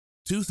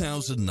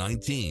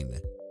2019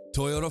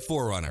 Toyota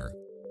 4Runner.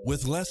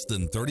 With less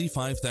than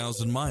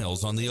 35,000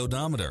 miles on the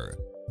odometer,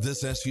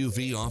 this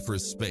SUV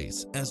offers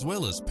space as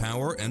well as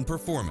power and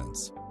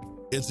performance.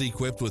 It's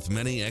equipped with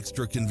many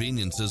extra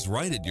conveniences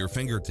right at your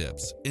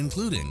fingertips,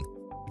 including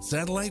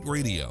satellite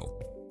radio,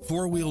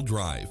 4-wheel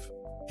drive,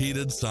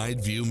 heated side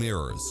view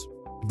mirrors,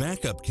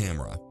 backup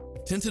camera,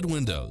 tinted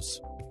windows,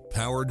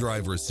 power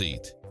driver's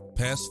seat,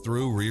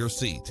 pass-through rear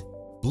seat,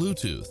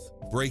 Bluetooth,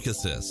 brake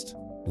assist,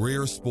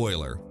 rear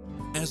spoiler.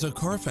 As a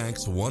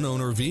Carfax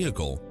one-owner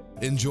vehicle,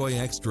 enjoy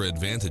extra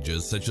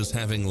advantages such as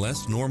having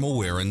less normal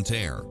wear and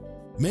tear.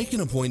 Make an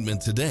appointment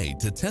today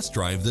to test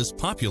drive this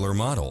popular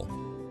model.